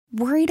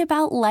Worried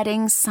about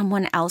letting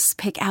someone else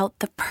pick out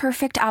the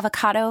perfect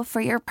avocado for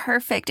your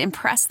perfect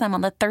impress them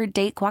on the third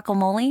date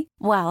guacamole?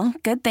 Well,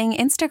 good thing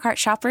Instacart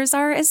shoppers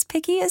are as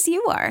picky as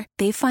you are.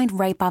 They find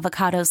ripe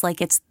avocados like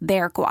it's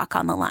their guac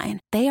on the line.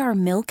 They are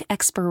milk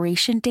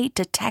expiration date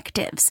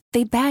detectives.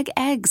 They bag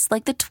eggs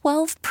like the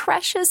 12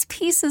 precious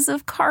pieces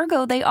of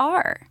cargo they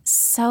are.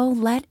 So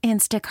let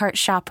Instacart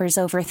shoppers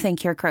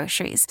overthink your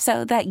groceries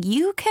so that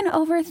you can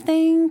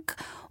overthink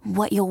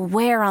what you'll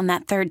wear on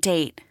that third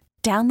date.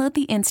 Download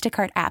the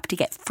Instacart app to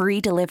get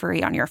free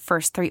delivery on your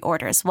first 3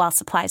 orders while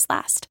supplies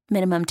last.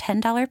 Minimum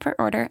 $10 per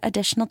order.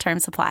 Additional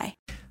terms apply.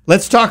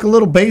 Let's talk a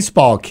little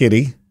baseball,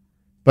 Kitty,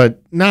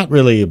 but not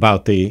really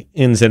about the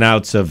ins and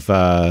outs of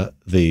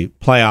the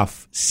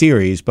playoff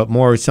series, but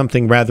more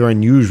something rather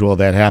unusual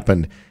that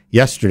happened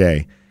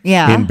yesterday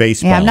in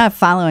baseball. Yeah, I'm not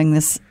following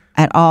this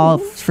at all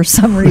for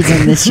some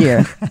reason this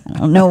year. I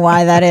don't know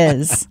why that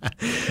is.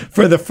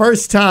 For the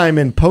first time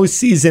in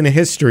postseason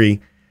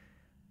history,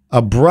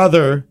 a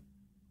brother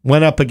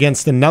went up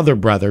against another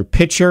brother,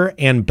 pitcher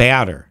and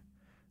batter.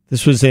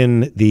 This was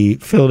in the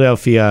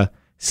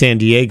Philadelphia-San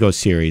Diego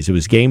series. It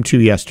was game 2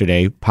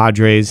 yesterday,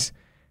 Padres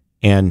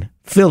and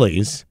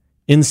Phillies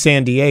in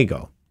San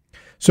Diego.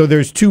 So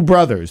there's 2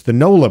 brothers, the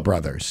Nola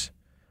brothers,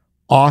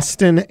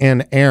 Austin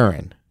and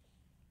Aaron.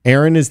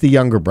 Aaron is the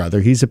younger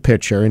brother. He's a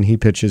pitcher, and he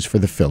pitches for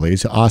the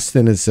Phillies.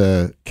 Austin is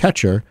a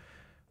catcher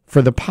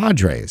for the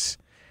Padres.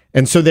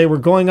 And so they were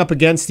going up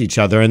against each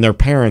other, and their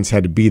parents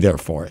had to be there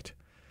for it.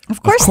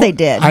 Of course they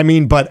did. I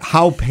mean, but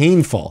how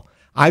painful.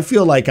 I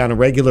feel like on a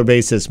regular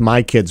basis,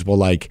 my kids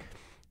will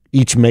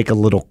each make a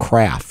little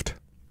craft.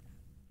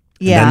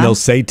 Yeah. And then they'll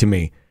say to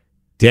me,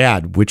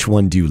 Dad, which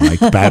one do you like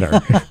better?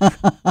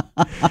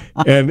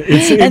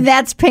 and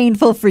that's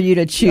painful for you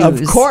to choose.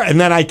 Of course. And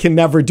then I can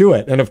never do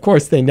it. And of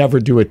course, they never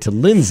do it to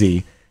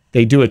Lindsay.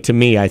 They do it to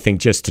me, I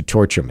think, just to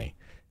torture me.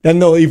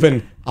 Then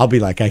I'll be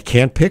like, I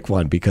can't pick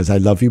one because I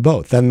love you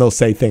both. Then they'll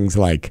say things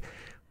like,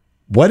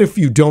 what if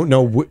you don't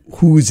know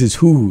whose is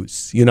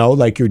whose?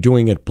 Like you're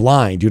doing it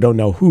blind. You don't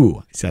know who.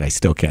 I said, I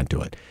still can't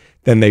do it.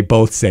 Then they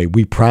both say,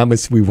 we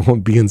promise we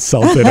won't be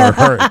insulted or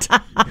hurt.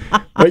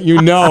 But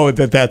you know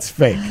that's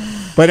fake.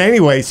 But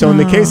anyway, so in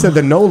the case of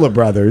the Nola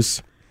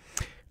brothers,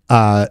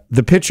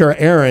 the pitcher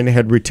Aaron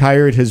had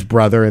retired his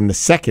brother in the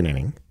 2nd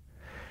inning.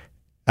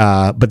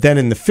 But then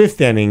in the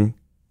 5th inning,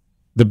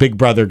 the big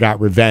brother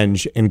got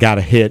revenge and got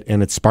a hit,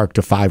 and it sparked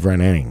a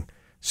 5-run inning.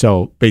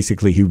 So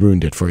basically, he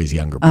ruined it for his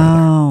younger brother.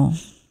 Oh.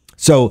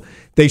 So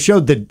they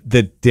showed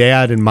the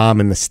dad and mom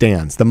in the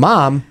stands. The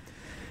mom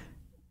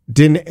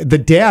didn't. The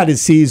dad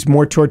he's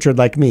more tortured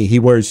like me. He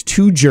wears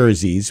 2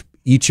 jerseys,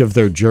 each of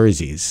their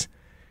jerseys.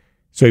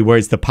 So he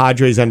wears the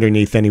Padres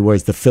underneath, and he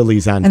wears the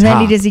Phillies on top. And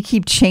then does he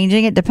keep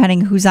changing it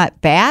depending who's at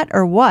bat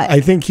or what?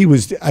 I think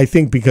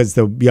because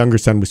the younger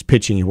son was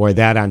pitching, he wore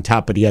that on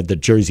top, but he had the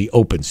jersey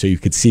open so you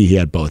could see he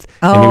had both.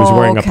 And he was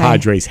wearing a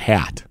Padres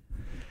hat.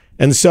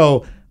 And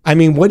so, I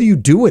mean, what do you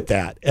do with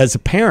that as a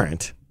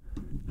parent?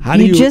 How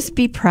do you just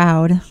be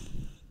proud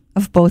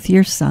of both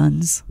your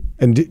sons?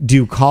 And do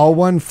you call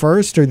one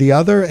first or the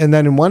other? And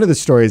then in one of the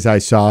stories I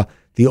saw,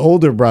 the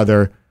older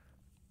brother,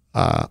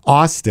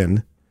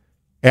 Austin,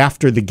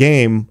 after the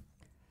game,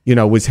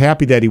 was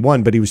happy that he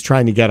won, but he was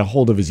trying to get a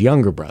hold of his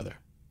younger brother.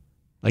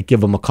 Like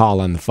give him a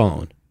call on the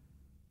phone,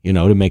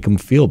 to make him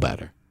feel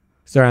better.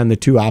 So they're on the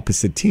 2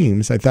 opposite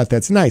teams. I thought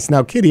that's nice.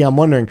 Now, Kitty, I'm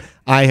wondering,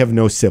 I have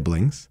no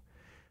siblings,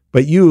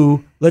 but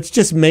let's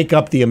just make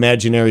up the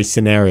imaginary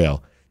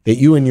scenario that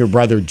you and your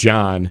brother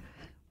John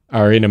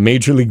are in a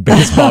Major League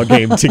Baseball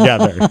game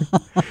together,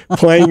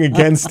 playing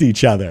against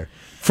each other.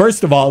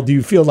 First of all, do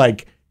you feel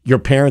like your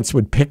parents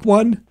would pick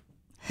one?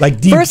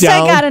 Like deep First,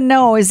 down? I got to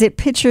know, is it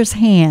pitcher's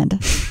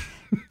hand?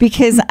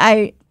 Because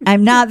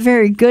I'm not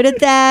very good at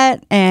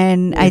that,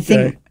 and I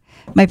think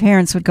my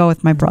parents would go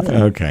with my brother.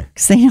 Okay.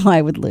 Because they know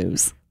I would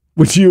lose.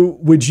 Would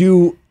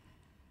you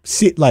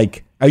see,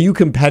 are you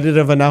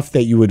competitive enough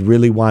that you would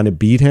really want to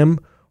beat him,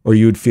 or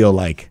you would feel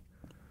like...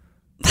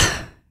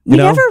 We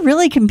never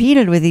really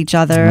competed with each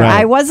other.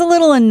 Right. I was a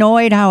little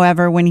annoyed,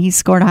 however, when he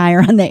scored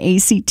higher on the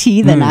ACT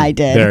than I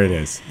did. There it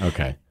is.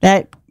 Okay.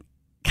 That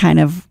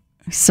kind of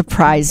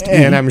surprised me.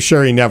 And I'm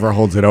sure he never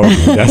holds it over,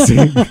 does he?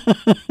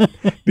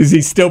 Does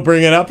he still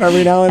bring it up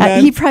every now and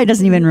then? He probably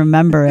doesn't even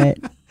remember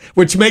it.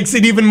 Which makes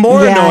it even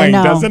more annoying,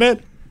 doesn't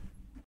it?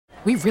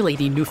 We really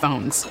need new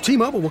phones.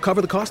 T-Mobile will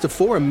cover the cost of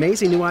 4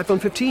 amazing new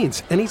iPhone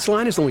 15s, and each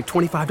line is only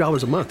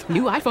 $25 a month.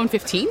 New iPhone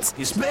 15s?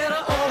 It's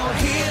better over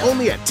here.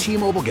 Only at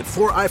T-Mobile, get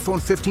 4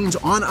 iPhone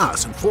 15s on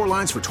us and 4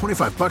 lines for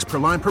 $25 per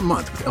line per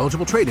month with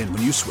eligible trade-in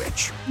when you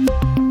switch.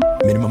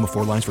 Minimum of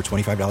 4 lines for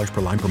 $25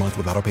 per line per month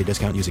with autopay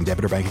discount using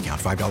debit or bank account.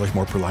 $5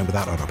 more per line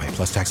without autopay,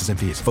 plus taxes and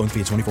fees. Phone fee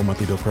at 24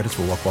 monthly bill credits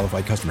for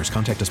well-qualified customers.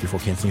 Contact us before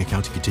canceling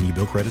account to continue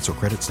bill credits or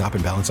credit stop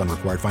and balance on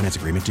required finance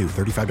agreement due.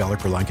 $35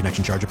 per line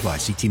connection charge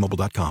applies. See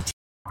T-Mobile.com.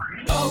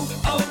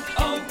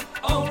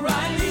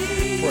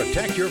 O'Reilly. For a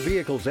Protect your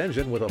vehicle's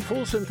engine with a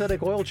full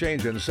synthetic oil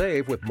change and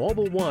save with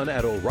Mobil 1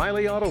 at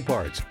O'Reilly Auto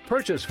Parts.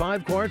 Purchase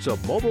 5 quarts of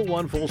Mobil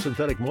 1 full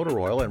synthetic motor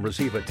oil and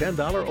receive a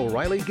 $10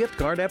 O'Reilly gift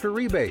card after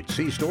rebate.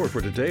 See store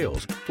for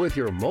details. With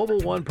your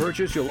Mobil 1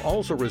 purchase, you'll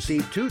also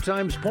receive 2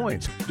 times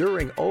points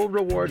during Old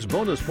Rewards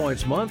Bonus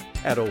Points Month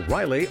at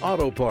O'Reilly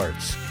Auto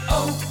Parts.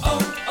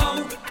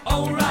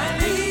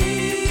 O'Reilly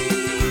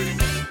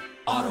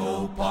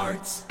Auto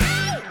Parts.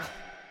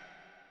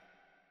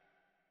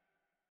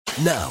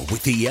 Now,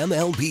 with the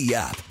MLB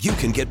app, you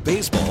can get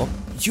baseball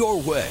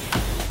your way.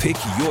 Pick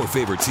your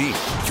favorite team,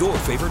 your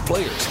favorite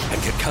players,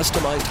 and get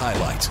customized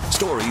highlights,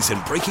 stories,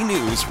 and breaking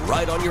news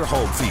right on your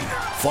home feed.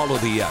 Follow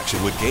the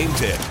action with Game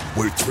Day,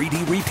 where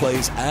 3D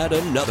replays add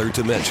another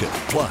dimension.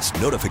 Plus,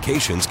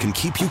 notifications can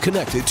keep you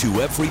connected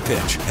to every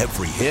pitch,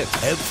 every hit,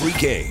 every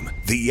game.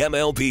 The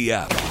MLB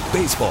app.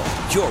 Baseball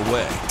your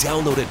way.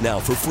 Download it now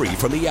for free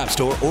from the App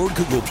Store or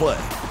Google Play.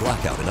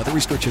 Blackout and other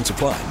restrictions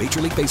apply. Major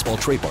League Baseball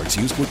trademarks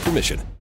used with permission.